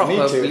 You're proper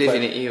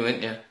living it, you,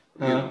 aren't you?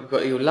 You've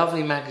got your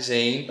lovely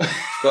magazine,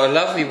 you've got a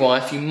lovely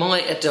wife, you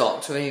might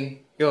adopt. I mean,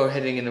 you're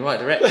heading in the right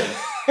direction.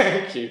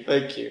 Thank you.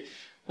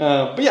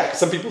 But yeah,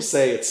 some people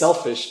say it's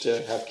selfish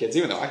to have kids,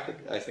 even though I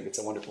think it's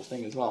a wonderful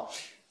thing as well.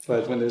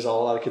 But when there's a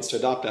lot of kids to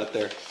adopt out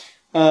there.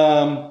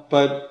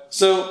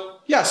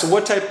 So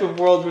what type of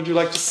world would you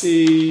like to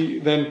see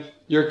then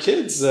your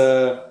kids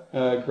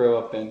grow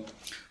up in?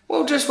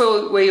 Well, just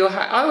where you're.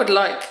 I would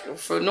like,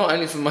 for not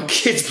only for my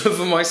kids but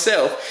for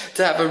myself,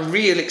 to have a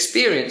real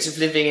experience of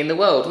living in the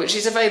world, which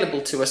is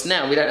available to us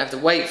now. We don't have to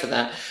wait for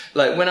that.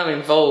 Like when I'm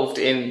involved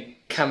in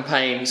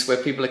campaigns where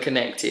people are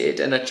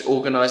connected and are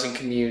organising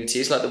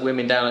communities, like the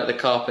women down at the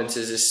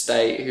Carpenters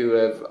Estate who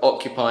are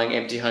occupying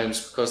empty homes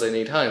because they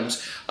need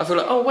homes, I feel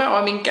like, oh wow,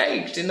 I'm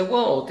engaged in the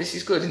world. This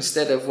is good.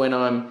 Instead of when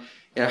I'm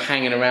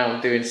hanging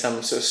around doing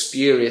some sort of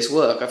spurious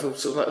work. I feel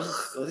sort of like,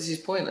 ugh, this is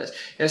pointless.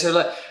 So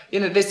like,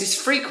 there's this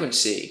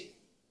frequency.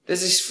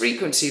 There's this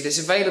frequency that's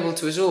available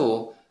to us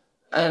all.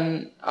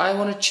 And I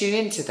want to tune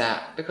into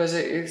that because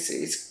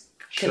it's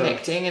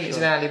connecting and it's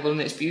valuable and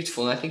it's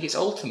beautiful. And I think it's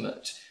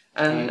ultimate.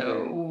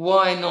 And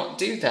why not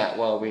do that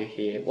while we're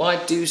here? Why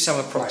do some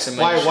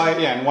approximation?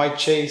 And why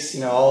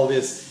chase, all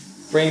this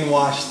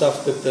brainwash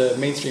stuff that the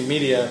mainstream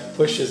media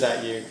pushes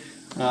at you?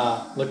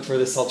 Look for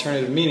this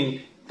alternative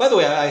meaning. By the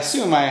way, I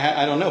assume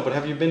I don't know, but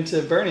have you been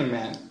to Burning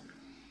Man?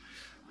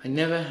 I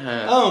never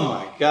have. Oh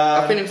my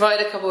God! I've been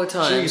invited a couple of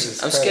times.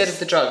 Jesus I'm Christ. Scared of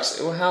the drugs.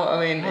 Well,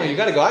 Oh, you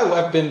got to go.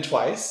 I've been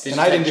twice, and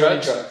I didn't do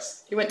any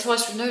drugs. You went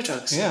twice with no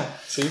drugs. Yeah,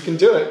 so you can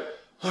do it.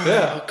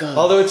 Yeah. Oh God.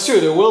 Although it's true,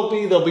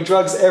 there'll be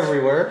drugs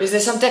everywhere. Is there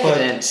some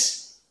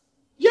decadence?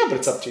 Yeah, but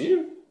it's up to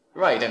you.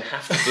 Right, you don't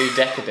have to do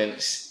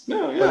decadence.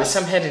 No, yeah. Well, there's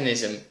some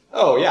hedonism.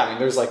 Oh yeah, I mean,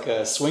 there's like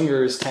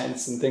swingers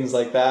tents and things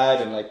like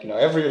that, and like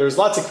there's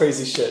lots of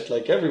crazy shit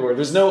like everywhere.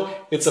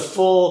 It's a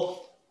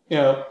full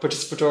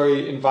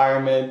participatory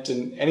environment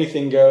and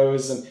anything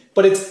goes.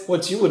 But it's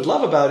what you would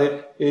love about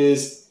it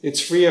is it's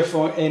free of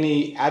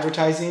any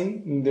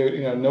advertising.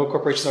 There, no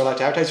corporations are allowed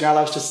to advertise. You're not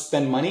allowed to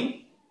spend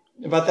money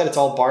about that. It's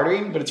all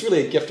bartering, but it's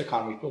really a gift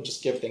economy. People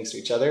just give things to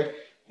each other,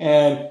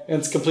 and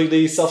it's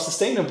completely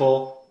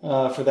self-sustainable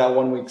for that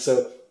 1 week.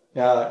 So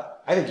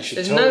I think you should.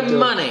 There's totally no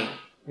money.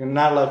 You're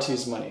not allowed to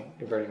use money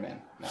at Burning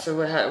Man. No.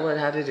 So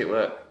how did it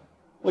work?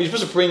 Well, you're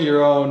supposed to bring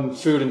your own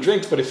food and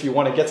drinks, but if you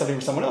want to get something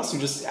from someone else, you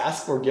just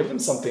ask or give them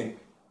something.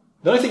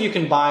 The only thing you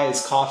can buy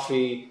is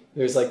coffee.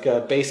 There's like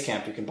a base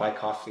camp you can buy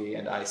coffee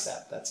and ice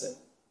at. That's it.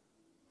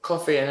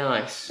 Coffee and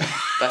ice.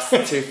 That's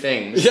the two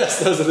things. Yes,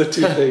 those are the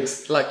two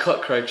things. Like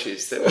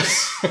cockroaches that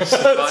was That's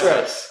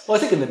right. Well, I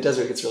think in the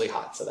desert it gets really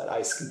hot, so that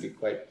ice can be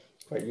quite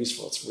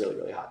useful. It's really,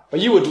 really hot.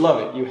 But you would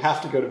love it. You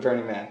have to go to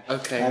Burning Man.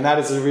 Okay. And that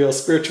is a real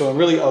spiritual and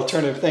really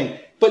alternative thing.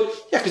 But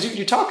yeah, because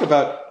you talk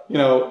about,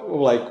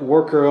 like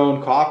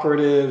worker-owned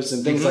cooperatives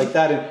and things like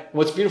that. And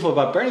what's beautiful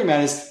about Burning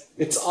Man is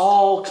it's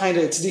all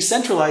it's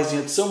decentralized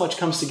and so much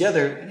comes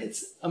together and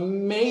it's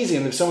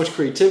amazing. There's so much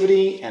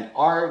creativity and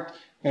art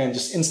and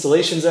just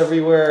installations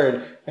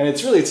everywhere. And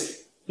it's really,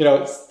 it's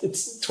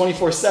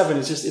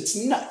 24/7. It's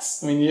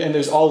nuts. I mean, and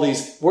there's all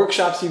these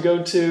workshops you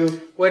go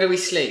to. Where do we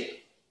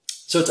sleep?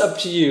 So it's up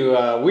to you.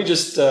 We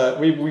just,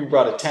 we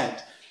brought a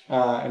tent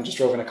and just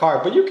drove in a car,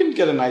 but you can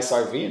get a nice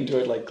RV and do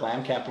it like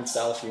glam camping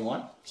style if you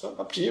want. So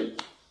up to you.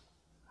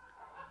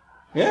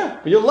 Yeah,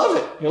 but you'll love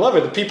it. You'll love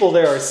it. The people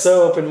there are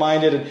so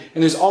open-minded and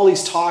there's all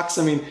these talks.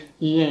 I mean,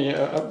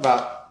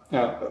 about,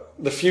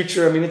 the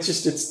future. I mean,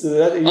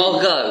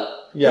 I'll go.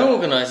 Yeah. Who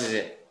organizes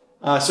it?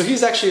 So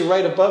he's actually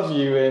right above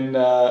you in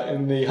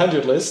the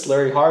 100 list,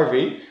 Larry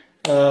Harvey.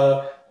 He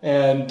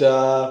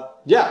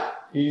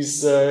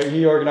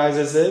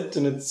organizes it,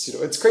 and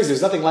it's crazy.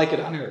 There's nothing like it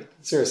on Earth.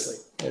 Seriously,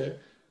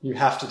 you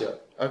have to do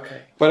it.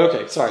 Okay. But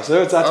okay, sorry.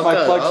 So that's my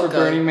plug for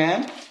Burning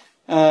Man.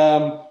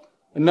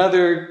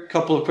 Another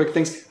couple of quick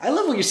things. I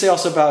love what you say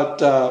also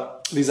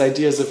about these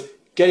ideas of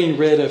getting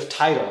rid of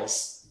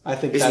titles. I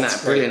think Isn't that's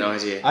that a brilliant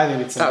idea? I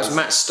think it's that was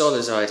Matt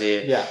Stoller's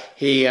idea. Yeah.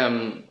 He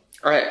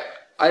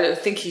I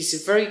think he's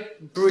a very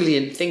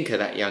brilliant thinker,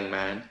 that young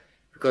man.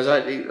 Because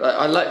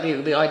I like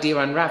the idea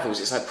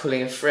unravels. It's like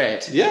pulling a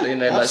thread. Yeah,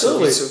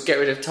 absolutely. Sort of get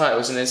rid of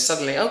titles and then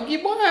suddenly,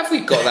 why have we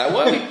got that?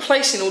 Why are we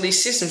placing all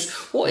these systems?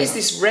 What is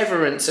this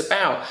reverence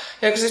about?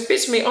 Because there's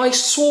bits of me, I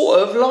sort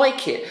of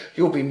like it.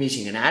 You'll be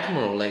meeting an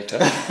admiral later.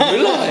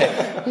 Will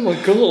I? Oh my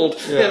God.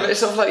 Yeah. But it's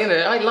sort of like,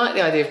 I like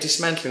the idea of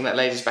dismantling that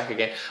lady's back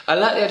again. I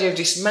like the idea of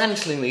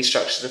dismantling these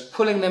structures, of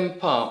pulling them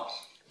apart.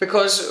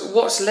 Because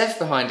what's left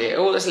behind it,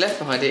 all that's left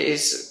behind it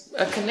is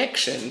a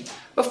connection.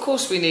 Of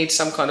course we need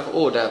some kind of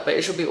order, but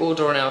it should be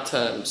order on our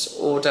terms,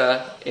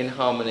 order in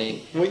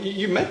harmony. Well,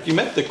 you met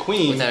the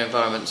Queen. With our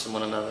environments and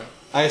one another.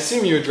 I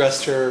assume you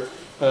addressed her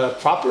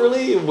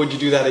properly. Would you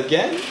do that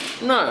again?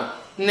 No,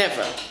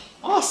 never.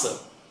 Awesome.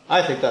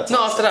 I think that's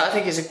Not awesome. After that, I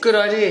think it's a good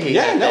idea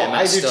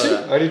I do too.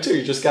 I do too.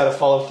 You just got to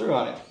follow through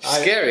on it.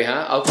 Scary,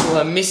 huh? I'll call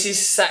her Mrs.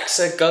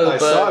 Saxa Coburg. I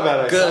saw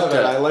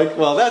that.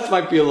 Well, that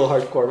might be a little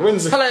hardcore.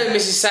 Hello,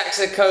 Mrs.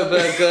 Saxa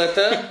Coburg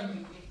Goethe.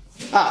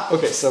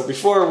 Okay. So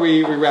before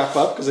we wrap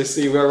up, because I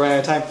see we're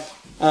running out of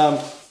time,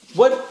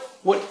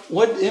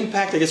 what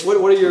impact? I guess what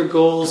are your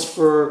goals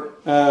for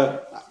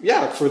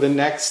the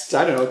next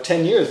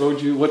 10 years?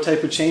 What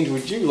type of change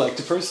would you like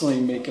to personally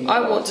make in the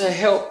world? I want to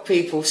help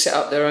people set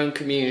up their own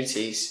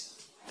communities.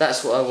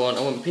 That's what I want.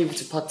 I want people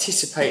to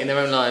participate in their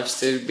own lives,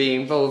 to be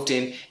involved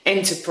in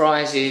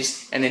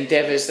enterprises and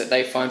endeavours that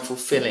they find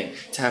fulfilling,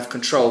 to have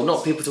control.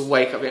 Not people to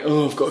wake up and,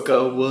 I've got to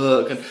go to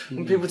work.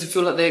 And people to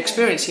feel like their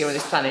experience here on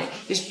this planet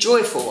is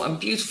joyful and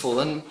beautiful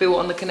and built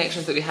on the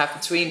connections that we have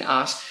between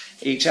us,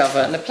 each other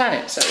and the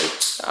planet. So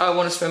I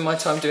want to spend my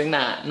time doing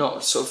that,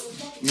 not sort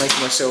of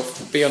making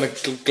myself be on a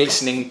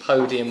glistening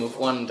podium of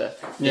wonder,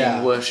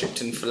 being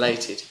worshipped and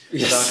filleted.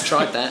 Yes. So I've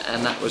tried that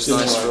and that was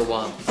nice for a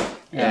while.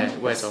 Yeah, it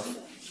wears off.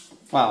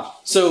 Wow.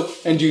 So,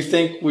 and do you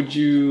think, do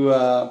you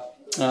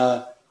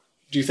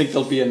think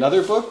there'll be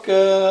another book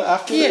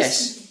after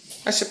this? Yes.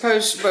 I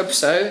suppose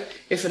so.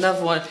 If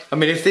another one, I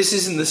mean, if this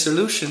isn't the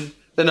solution,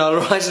 then I'll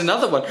write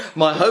another one.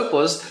 My hope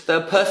was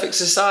that a perfect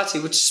society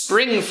would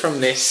spring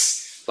from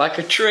this, like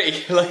a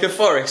tree, like a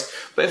forest.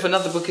 But if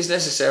another book is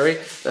necessary,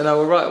 then I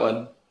will write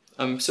one.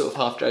 I'm sort of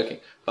half joking,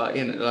 but I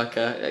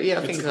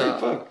think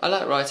I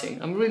like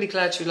writing. I'm really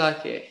glad you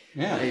like it.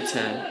 Yeah.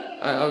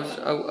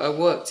 I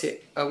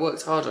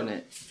worked hard on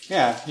it.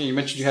 Yeah, you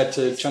mentioned you had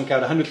to chunk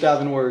out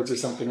 100,000 words or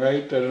something,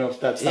 right? I don't know if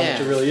that's how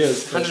much it really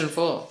is.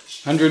 104.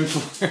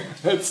 104.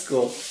 That's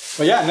cool.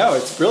 But yeah, no,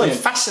 it's brilliant.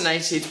 I'm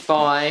fascinated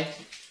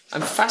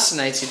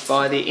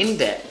by the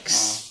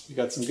index. You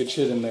got some good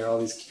shit in there, all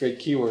these great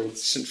keywords.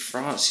 St.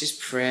 Francis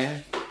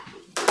Prayer,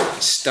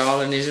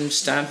 Stalinism,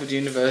 Stanford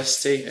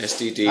University,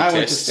 SDD I tests.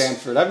 went to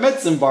Stanford. I've met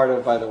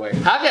Zimbardo, by the way.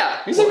 Have ya?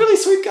 He's a really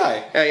sweet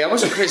guy. Yeah, I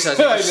wasn't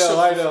criticising. I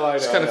know.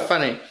 It's kind of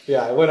funny.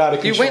 Yeah, I went out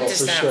of control. You went to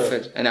for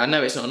Stanford, sure. and I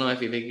know it's not an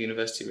Ivy League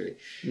university, really.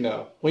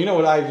 No. Well, you know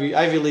what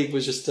Ivy League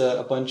was just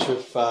a bunch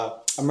of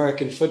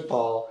American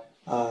football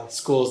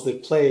schools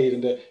that played,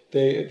 and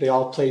they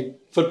all played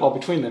football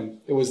between them.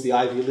 It was the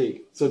Ivy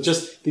League. So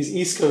just these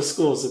East Coast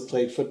schools that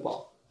played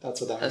football. That's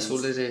what that means. That's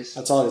all it is.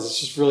 That's all it is. It's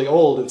just really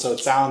old, and so it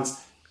sounds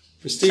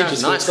prestigious.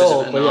 Sounds nice, it's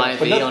old, an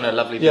Ivy on a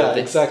lovely building.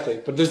 Yeah, exactly.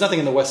 But there's nothing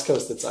in the West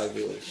Coast that's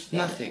Ivy League.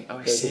 Nothing. Oh,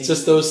 I see. It's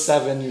just those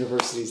 7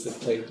 universities that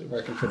played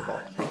American football.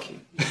 Thank you.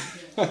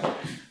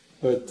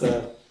 But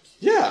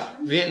yeah.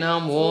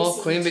 Vietnam War,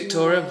 Queen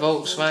Victoria,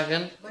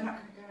 Volkswagen.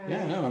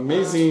 Yeah, no,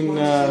 amazing.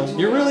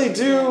 You really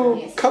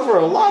do cover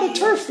a lot of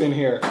turf in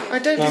here. I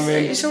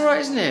mean, it's all right,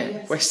 isn't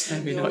it? West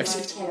Ham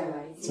United.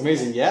 It's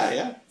amazing.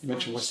 Yeah. You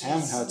mentioned West Ham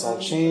and how it's all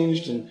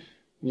changed, and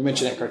you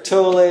mentioned Eckhart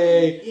Tolle.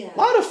 A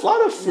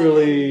lot of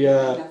really,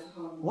 a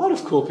lot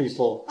of cool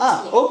people.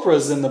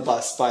 Oprah's in the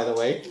bus, by the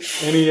way.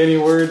 Any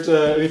word,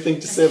 anything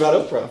to say about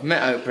Oprah? I've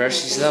met Oprah.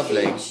 She's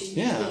lovely.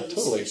 Yeah,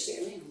 totally.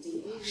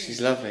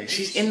 She's lovely.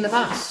 She's in the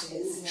bus.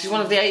 She's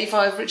one of the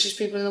 85 richest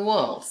people in the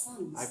world.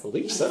 I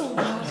believe so.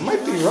 I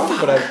might be wrong,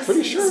 but I'm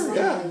pretty sure.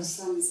 Yeah.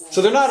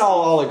 So they're not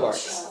all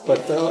oligarchs,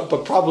 but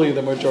probably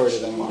the majority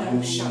of them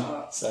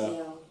are.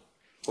 So.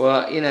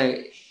 Well, you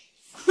know,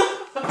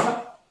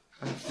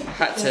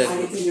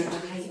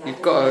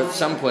 you've got to at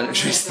some point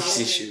address these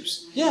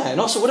issues. Yeah, and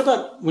also, what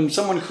about when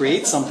someone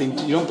creates something?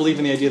 You don't believe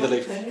in the idea that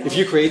if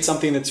you create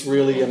something that's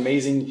really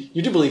amazing,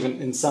 you do believe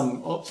in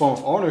some form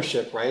of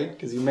ownership, right?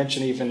 Because you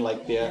mentioned even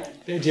like the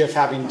idea of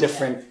having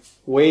different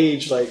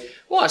wage, like.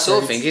 Well, I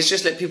sort of think it's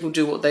just let people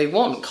do what they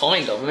want,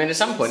 kind of. I mean, at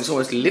some point, it's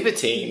almost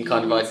libertine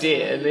kind of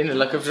idea. You know,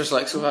 like I'm just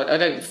like sort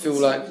of, I feel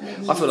like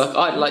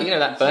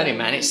that Burning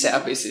Man. It's set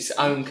up its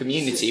own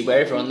community where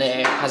everyone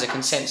there has a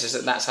consensus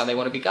that that's how they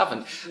want to be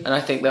governed. And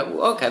I think that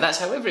okay, that's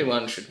how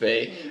everyone should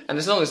be. And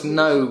as long as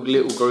no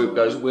little group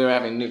goes, we're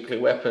having nuclear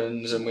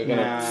weapons and we're going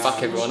to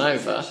fuck everyone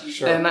over,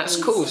 then that's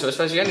cool. So I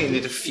suppose you only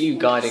need a few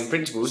guiding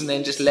principles, and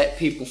then just let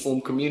people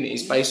form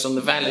communities based on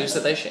the values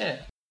that they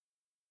share.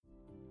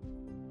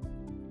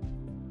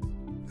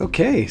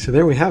 Okay, so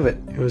there we have it.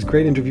 It was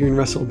great interviewing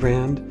Russell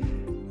Brand,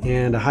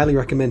 and I highly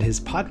recommend his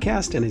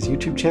podcast and his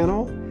YouTube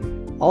channel.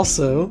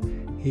 Also,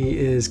 he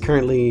is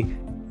currently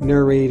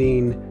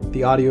narrating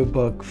the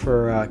audiobook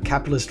for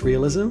Capitalist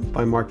Realism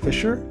by Mark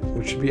Fisher,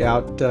 which should be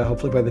out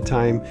hopefully by the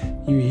time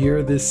you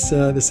hear this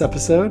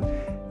episode.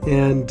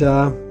 And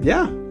I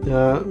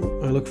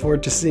look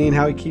forward to seeing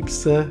how he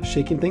keeps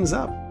shaking things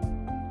up.